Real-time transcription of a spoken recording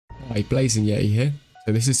Hi, Blazing Yeti here.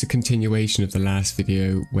 So this is a continuation of the last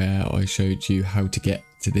video where I showed you how to get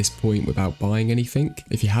to this point without buying anything.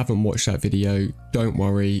 If you haven't watched that video, don't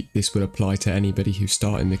worry, this will apply to anybody who's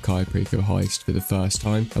starting the Cayo Perico Heist for the first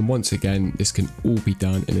time. And once again, this can all be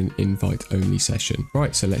done in an invite only session.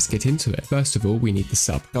 Right, so let's get into it. First of all, we need the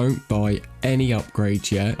sub. Don't buy any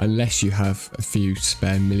upgrades yet, unless you have a few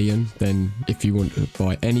spare million. Then if you want to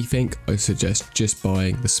buy anything, I suggest just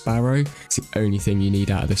buying the Sparrow. It's the only thing you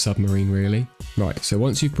need out of the submarine really. Right, so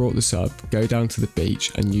once you've brought the sub, go down to the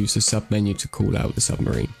beach and use the sub menu to call out the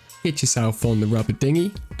submarine. Get yourself on the rubber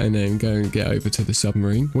dinghy and then go and get over to the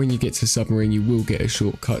submarine. When you get to the submarine, you will get a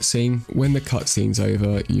short cutscene. When the cutscene's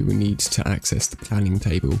over, you will need to access the planning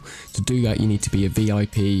table. To do that, you need to be a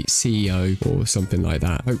VIP, CEO or something like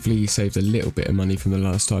that. Hopefully you saved a little bit of money from the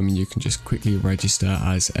last time and you can just quickly register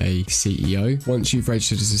as a CEO. Once you've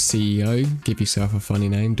registered as a CEO, give yourself a funny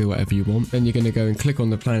name, do whatever you want. Then you're going to go and click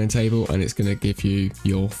on the planning table and it's going to give you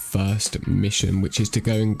your first mission, which is to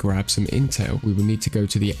go and grab some intel. We will need to go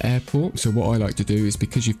to the airport. So what I like to do is,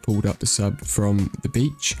 because you've pulled up the sub from the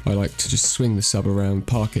beach, I like to just swing the sub around,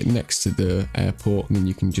 park it next to the airport, and then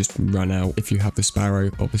you can just run out. If you have the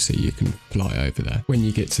Sparrow, obviously you can fly over there. When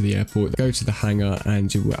you get to the airport, go to the hangar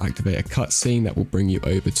and you will activate a cutscene that will bring you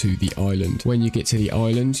over to the island. When you get to the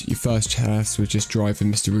island, your first task was just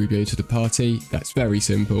driving Mr. Rubio to the party. That's very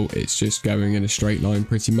simple. It's just going in a straight line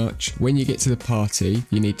pretty much. When you get to the party,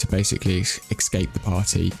 you need to basically escape the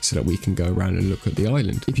party so that we can go around and look at the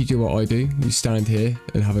island. If you do what I do, you stand here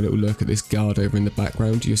and have a little look at this guard over in the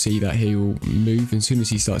background. You'll see that he will move. As soon as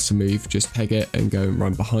he starts to move, just peg it and go and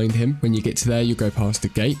run behind him. When you get to there, you'll go past the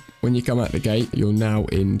gate. When you come out the gate, you're now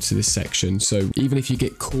into this section. So even if you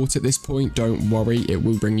get caught at this point, don't worry, it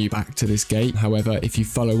will bring you back to this gate. However, if you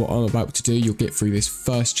follow what I'm about to do, you'll get through this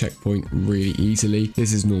first checkpoint really easily.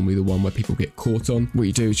 This is normally the one where people get caught on. What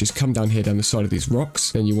you do is just come down here down the side of these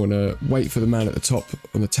rocks. Then you want to wait for the man at the top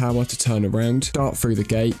on the tower to turn around, dart through the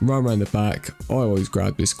gate, run around the back. I always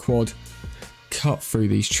grab this quad, cut through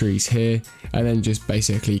these trees here, and then just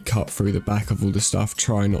basically cut through the back of all the stuff.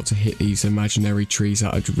 Try not to hit these imaginary trees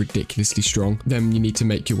that are ridiculously strong. Then you need to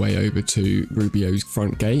make your way over to Rubio's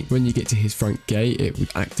front gate. When you get to his front gate, it would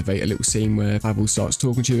activate a little scene where Pavel starts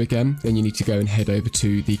talking to you again. Then you need to go and head over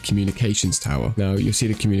to the communications tower. Now you'll see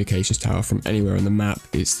the communications tower from anywhere on the map.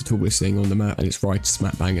 It's the tallest thing on the map and it's right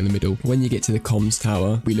smack bang in the middle. When you get to the comms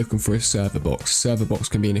tower, we're looking for a server box. Server box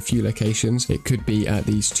can be in a few locations. It could be at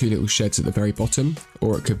these two little sheds at the very bottom,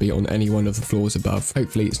 or it could be on any one of the floors above.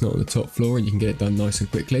 Hopefully it's not on the top floor and you can get it done nice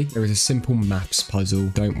and quickly. There is a simple maps puzzle.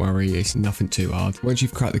 Don't worry, it's nothing too hard. Once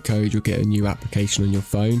you've cracked the code, you'll get a new application on your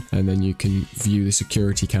phone and then you can view the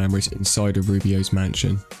security cameras inside of Rubio's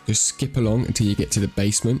mansion. Just skip along until you get to the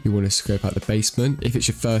basement. You want to scope out the basement. If it's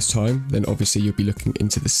your first time, then obviously you'll be looking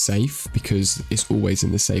into the safe because it's always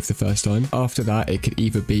in the safe the first time. After that, it could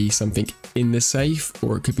either be something in the safe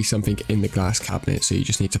or it could be something in the glass cabinet. So you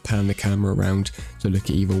just need to pan the camera around to look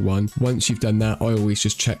at either one. Once you've done that, I always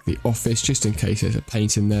just check the office just in case there's a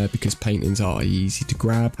painting there because paintings are easy to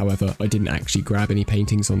grab. However, I didn't actually grab any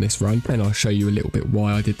paintings on this run and I'll show you a little bit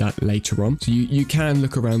why I did that later on. So you can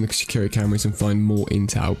look around the security cameras and find more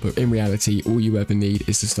intel, but in reality, all you ever need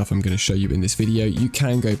is the stuff I'm going to show you in this video. You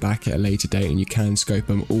can go back at a later date and you can scope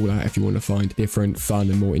them all out if you want to find different fun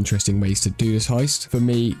and more interesting ways to do this heist. For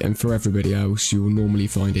me and for everybody else, you will normally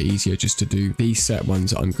find it easier just to do these set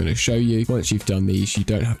ones that I'm going to show you. Once you've done these, you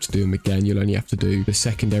don't have to do them again. You'll only have to do the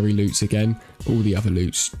secondary loots again. All the other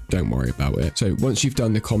loots, don't worry about it. So once you've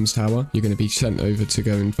done the comms tower, you're going to be sent over to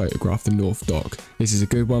go and photograph the north dock. This is a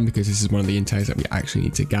good one because this is one of the intels that we actually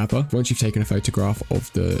need to gather. Once you've taken a photograph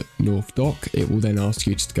of the north dock, it will then ask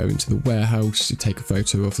you to go into the warehouse, to take a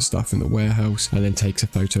photo of the stuff in the warehouse, and then takes a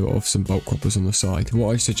photo of some bolt croppers on the side.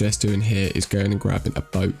 What I suggest doing here is going and grabbing a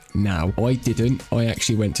boat now. I didn't. I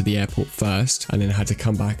actually went to the airport first and then had to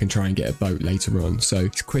come back and try and get a boat later on. So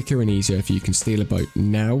it's quicker and easier if you can steal a boat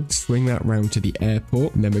now, swing that round to the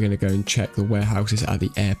airport, and then we're going to go and check the warehouses at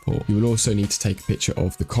the airport. You will also need to take a picture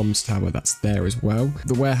of the comms tower that's there as well.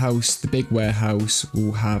 The warehouse, the big warehouse,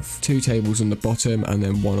 will have two tables on the bottom and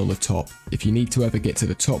then one on the top. If you need to ever get to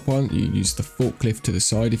the top one, you use the forklift to the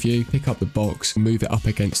side of you, pick up the box, move it up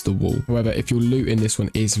against the wall. However, if your loot in this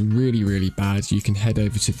one is really bad, you can head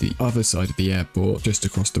over to the other side of the airport, just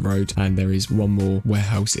across the road, and there is one more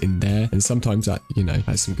warehouse in there. and sometimes that, you know,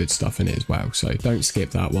 has some good stuff in it as well. So don't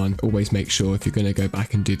skip that one. Always make sure if you're going to go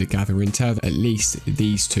back and do the gather intel, that at least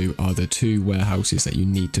these two are the two warehouses that you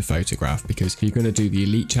need to photograph, because if you're going to do the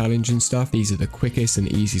elite challenge and stuff, these are the quickest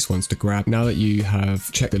and easiest ones to grab. Now that you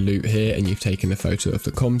have checked the loot here and you've taken a photo of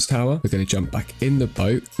the comms tower, we're going to jump back in the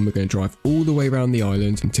boat and we're going to drive all the way around the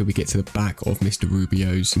island until we get to the back of Mr.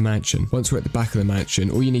 Rubio's mansion. Once we're at the back of the mansion,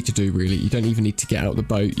 all you need to do really, you don't even need to get out the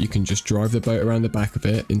boat. You can just drive the boat around the back of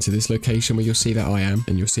it into this location where you'll see that I am,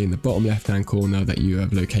 and you'll see in the bottom left hand corner that you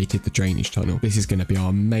have located the drainage tunnel. This is going to be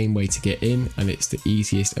our main way to get in, and it's the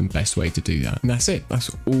easiest and best way to do that. And that's it. That's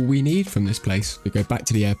all we need from this place. We go back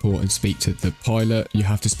to the airport and speak to the pilot. You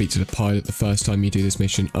have to speak to the pilot the first time you do this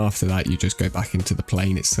mission. After that, you just go back into the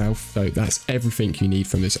plane itself. So that's everything you need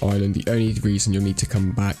from this island. The only reason you'll need to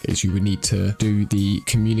come back is you would need to do the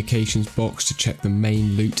communications box to check the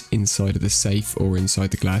main loot inside of the safe or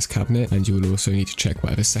inside the glass cabinet, and you will also need to check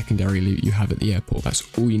whatever secondary loot you have at the airport. That's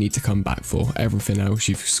all you need to come back for. Everything else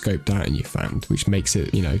you've scoped out and you found, which makes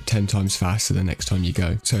it, you know, 10 times faster the next time you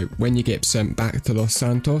go. So when you get sent back to Los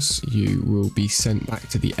Santos, you will be sent back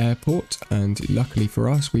to the airport, and luckily for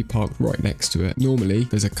us, we parked right next to it. Normally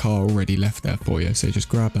there's a car already left there for you, so just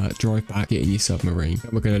grab that, drive back, get in your submarine.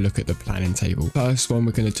 And we're going to look at the planning table. First one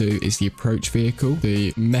we're going to do is the approach vehicle.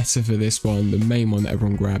 The meta for this one, the main one that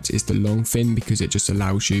everyone grabs, is the long fin, because it just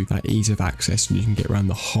allows you that ease of access and you can get around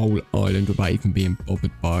the whole island without even being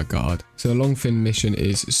bothered by a guard. So the long fin mission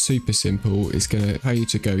is super simple. It's going to tell you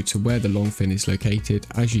to go to where the long fin is located.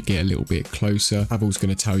 As you get a little bit closer, Havel's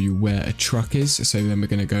going to tell you where a truck is, so then we're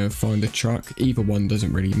going to go and find the truck. Either one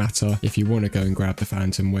doesn't really matter. If you want to go and grab the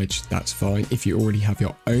phantom wedge, that's fine. If you already have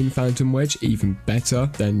your own phantom wedge, even better,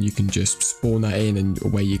 then you can just spawn that in and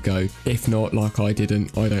away you go. If not, like I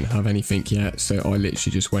didn't, I don't have anything yet, so I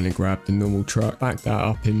literally just went and grabbed the normal truck, back that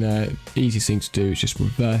up in there. Easiest thing to do is just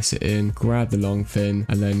reverse it in, grab the long fin,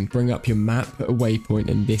 and then bring up your map at a waypoint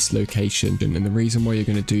in this location. And the reason why you're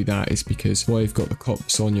going to do that is because while you've got the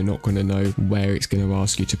cops on, you're not going to know where it's going to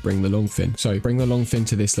ask you to bring the long fin. So bring the long fin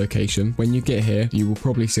to this location. When you get here, you will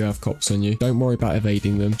probably still have cops on you. Don't worry about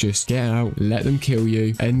evading them. Just get out, let them kill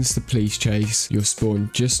you. Ends the police chase. You'll spawn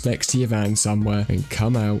just next to your van somewhere and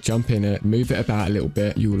come out, jump in it, move it about a little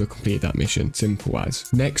bit. You will have completed that mission. Simple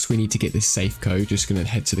as. Next, we need to get this safe code. Just going to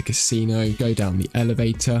head to the casino, go down the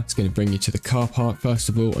elevator. It's going to bring you to the car park first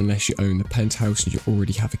of all, unless you own the penthouse and you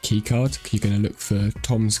already have a key card. You're going to look for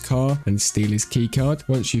Tom's car and steal his key card.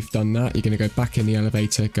 Once you've done that, you're going to go back in the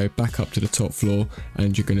elevator, go back up to the top floor,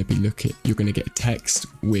 and you're going to get a text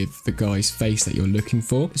with the guy's face that you're looking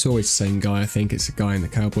for. It's always the same guy. I think it's the guy in the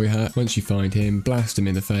cowboy hat. Once you find him, blast him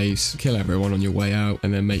in the face, kill everyone on your way out,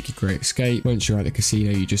 and then make your great escape. Once you're at the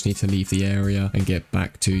casino, you just need to leave the area and get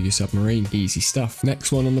back to your submarine. Easy stuff.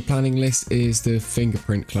 Next one on the planning list is the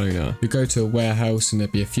fingerprint cloner. You go to a warehouse and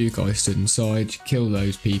there'll be a few guys stood inside. You kill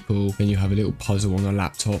those people, then you have a little puzzle on a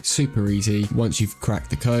laptop. Super easy. Once you've cracked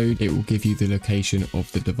the code, it will give you the location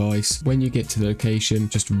of the device. When you get to the location,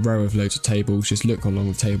 just a row of loads of tables. Just look along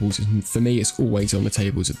the tables. And for me, it's always on the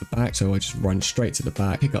tables at the back, so I just run straight to the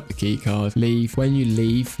back, pick up the key card, leave. When you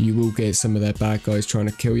leave, you will get some of their bad guys trying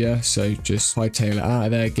to kill you, so just hightail it out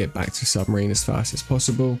of there, get back to the submarine as fast as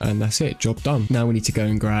possible, and that's it. Job done. Now we need to go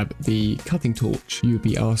and grab the cutting torch. You'll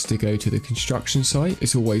be asked to go to the construction site.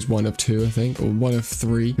 It's always one of two, I think, or one of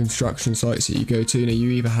three construction sites that you go to. Now you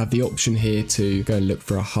either have the option here to go and look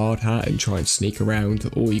for a hard hat and try and sneak around,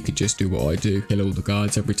 or you could just do what I do, kill all the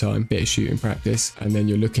guards every time, bit of shooting practice, and then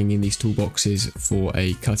you're looking in these toolboxes for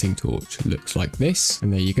a cutting torch. It looks like this,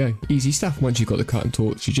 and there you go. Easy stuff. Once you've got the cutting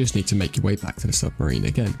torch, you just need to make your way back to the submarine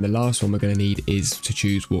again. The last one we're going to need is to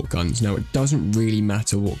choose what guns. Now it doesn't really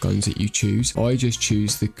matter what guns that you choose. I just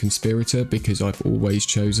choose the conspirator because I've always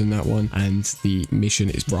chosen that one, and the mission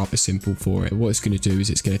is rather simple for it. What it's going to do is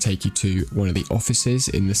it's going to take you to one of the offices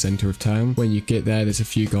in the center of town. When you get there, there's a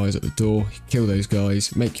few guys at the door. Kill those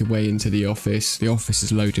guys, make your way into the office. The office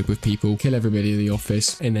is loaded with people. Kill everybody in the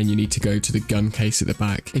office, and then you need to go to the gun case at the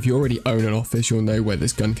back. If you already own an office, you'll know where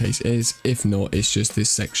this gun case is. If not, it's just this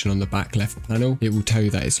section on the back left panel. It will tell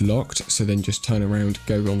you that it's locked, so then just turn around,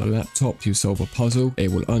 go on the laptop, you'll solve a puzzle.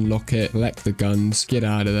 It will unlock it, collect the guns, get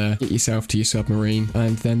out of there, get yourself to your submarine,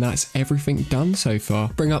 and then that's everything done so far.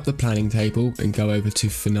 Bring up the planning table and go over to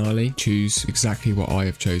finale. Choose exactly what I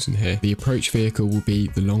have chosen here. The approach vehicle will be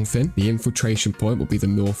the long fin. The infiltration point will be the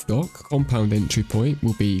north dock. Compound entry point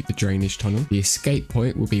will be the drainage tunnel. The escape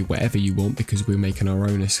point will be whatever you want, because we're making our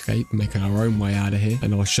own escape, making our own way out of here,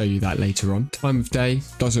 and I'll show you that later on. Time of day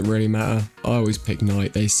doesn't really matter. I always pick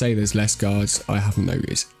night. They say there's less guards. I haven't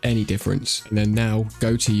noticed any difference. And then now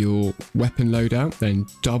go to your weapon loadout, then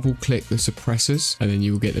double click the suppressors, and then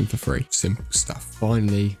you will get them for free. Simple stuff.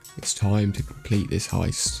 Finally, it's time to complete this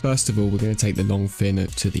heist. First of all, we're going to take the long fin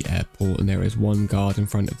to the airport, and there is one guard in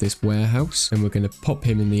front of this warehouse, and we're going to pop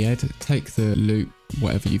him in the head, take the loot,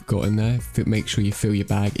 whatever you've got in there, make sure you fill your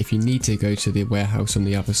bag. If you need to go to the warehouse on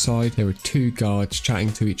the other side, there are two guards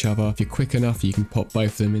chatting to each other. If you're quick enough, you can pop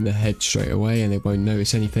both of them in the head straight away and they won't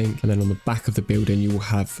notice anything. And then on the back of the building, you will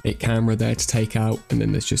have a camera there to take out, and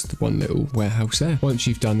then there's just one little warehouse there. Once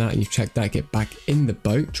you've done that and you've checked that, get back in the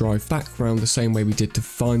boat, drive back around the same way we did to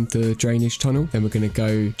find the drainage tunnel. Then we're going to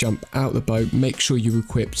go jump out the boat. Make sure you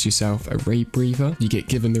equip yourself a rebreather. You get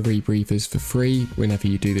given the rebreathers for free whenever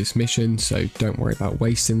you do this mission, so don't worry about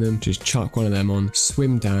wasting them. Just chuck one of them on,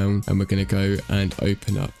 swim down, and we're going to go and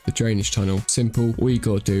open up the drainage tunnel. Simple. All you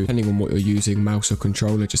got to do, depending on what you're using, mouse or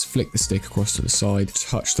controller, just flick the stick across to the side,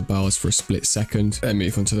 touch the bars for a split second, then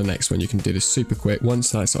move on to the next one. You can do this super quick.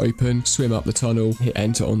 Once that's open, swim up the tunnel, hit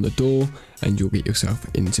enter on the door, and you'll get yourself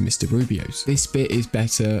into Mr. Rubio's. This bit is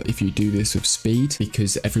better if you do this with speed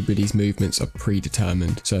because everybody's movements are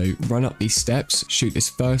predetermined. So run up these steps, shoot this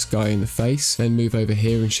first guy in the face, then move over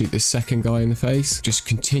here and shoot this second guy in the face. Just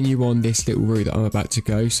continue on this little route that I'm about to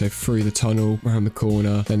go. So through the tunnel, around the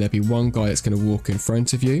corner, then there'll be one guy that's going to walk in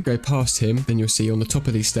front of you. Go past him, then you'll see on the top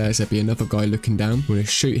of these stairs there'll be another guy looking down. We're going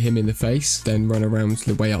to shoot him in the face, then run around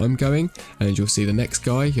the way I'm going, and you'll see the next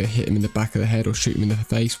guy. You hit him in the back of the head or shoot him in the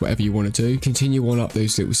face, whatever you want to do. Continue on up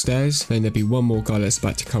those little stairs, then there'll be one more guy that's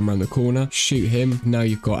about to come around the corner. Shoot him. Now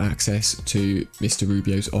you've got access to Mr.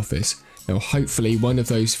 Rubio's office. Now, hopefully one of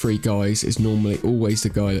those three guys is normally always the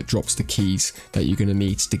guy that drops the keys that you're going to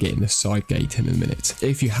need to get in the side gate in a minute.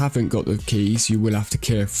 If you haven't got the keys, you will have to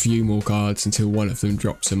kill a few more guards until one of them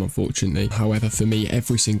drops them, unfortunately. However, for me,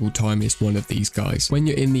 every single time it's one of these guys. When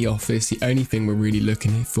you're in the office, the only thing we're really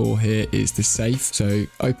looking for here is the safe. So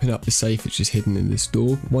open up the safe, which is hidden in this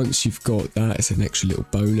door. Once you've got that, it's an extra little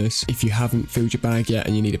bonus. If you haven't filled your bag yet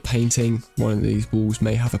and you need a painting, one of these walls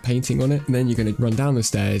may have a painting on it. And then you're going to run down the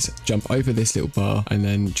stairs, jump over this little bar, and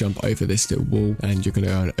then jump over this little wall, and you're going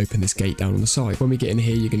to go and open this gate down on the side. When we get in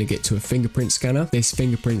here, you're going to get to a fingerprint scanner. This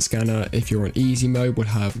fingerprint scanner, if you're on easy mode, will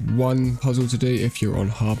have one puzzle to do. If you're on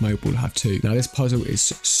hard mode, will have two. Now this puzzle is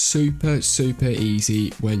super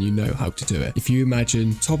easy when you know how to do it. If you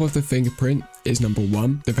imagine top of the fingerprint is number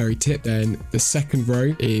one, the very tip, then the second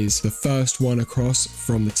row is the first one across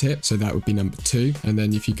from the tip, so that would be number two, and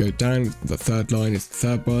then if you go down, the third line is the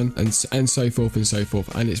third one, and so forth and so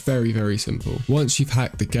forth. And it's very simple. Once you've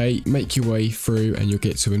hacked the gate, make your way through and you'll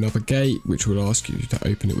get to another gate which will ask you to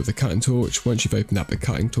open it with a cutting torch. Once you've opened up the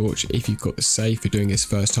cutting torch, if you've got the safe, you're doing this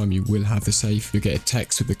first time, you will have the safe. You'll get a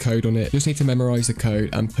text with the code on it. You just need to memorize the code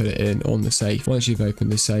and put it in on the safe. Once you've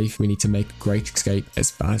opened the safe, we need to make a great escape as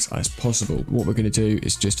fast as possible. What we're going to do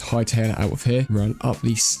is just hightail it out of here, run up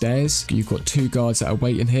these stairs. You've got two guards that are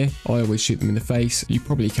waiting here. I always shoot them in the face. You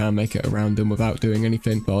probably can make it around them without doing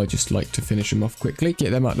anything, but I just like to finish them off quickly. Get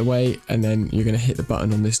them out of the way, and then you're going to hit the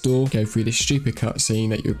button on this door, go through this stupid cutscene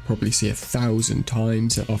that you'll probably see 1,000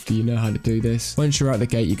 times after you know how to do this. Once you're out the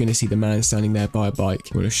gate, you're going to see the man standing there by a bike.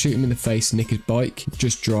 You're going to shoot him in the face, nick his bike,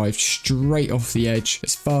 just drive straight off the edge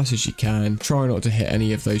as fast as you can. Try not to hit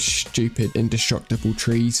any of those stupid indestructible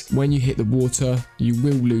trees. When you hit the water, you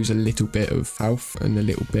will lose a little bit of health and a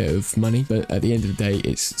little bit of money, but at the end of the day,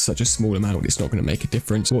 it's such a small amount, it's not going to make a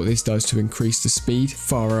difference. What this does to increase the speed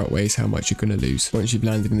far outweighs how much you're going to lose. Once you've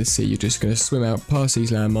landed in the sea, you're just going to swim out past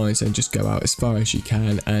these landmines and just go out as far as you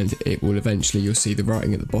can, and it will eventually, you'll see the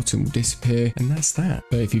writing at the bottom will disappear, and that's that.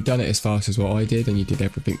 But if you've done it as fast as what I did and you did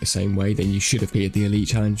everything the same way, then you should have cleared the elite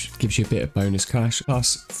challenge. Gives you a bit of bonus cash,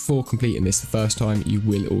 plus for completing this the first time, you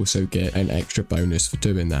will also get an extra bonus for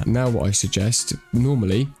doing that. Now what I suggest,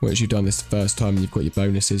 normally once you've done this the first time and you've got your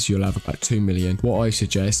bonuses, you'll have about 2 million. What I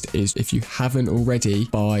suggest is, if you haven't already,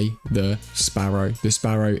 buy the Sparrow. The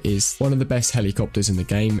Sparrow is one of the best helicopters in the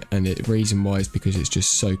game, and the reason why is because it's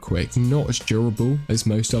just so quick. Not as durable as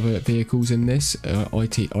most other vehicles in this.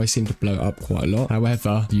 I seem to blow it up quite a lot.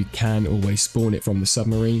 However, you can always spawn it from the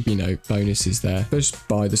submarine. You know, bonuses there. Just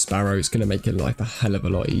buy the Sparrow. It's going to make your life a hell of a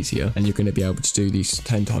lot easier, and you're going to be able to do these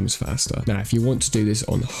 10 times faster. Now, if you want to do this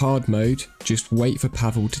on hard mode, just wait for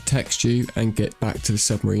Pavel to text you and get back to the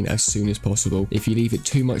submarine as soon as possible. If you leave it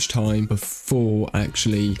too much time before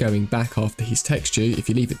actually going back after he's texted you, if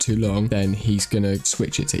you leave it too long, then he's going to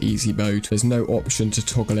switch it to easy mode. There's no option to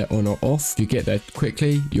toggle it on or off. If you get there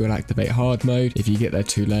quickly, you will activate hard mode. If you get there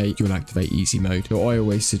too late, you'll activate easy mode. So I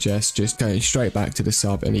always suggest just going straight back to the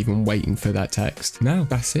sub and even waiting for that text. Now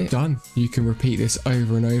that's it, done. You can repeat this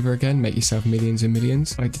over and over again, make yourself millions and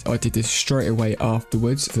millions. I did this straight away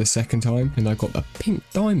afterwards for the second time, and I got the pink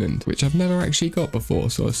diamond, which I've never actually got before,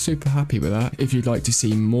 so I was super happy with that. If you'd like to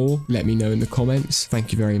see more, let me know in the comments.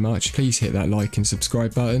 Thank you very much. Please hit that like and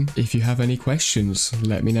subscribe button. If you have any questions,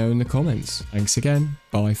 let me know in the comments. Thanks again.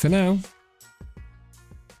 Bye for now.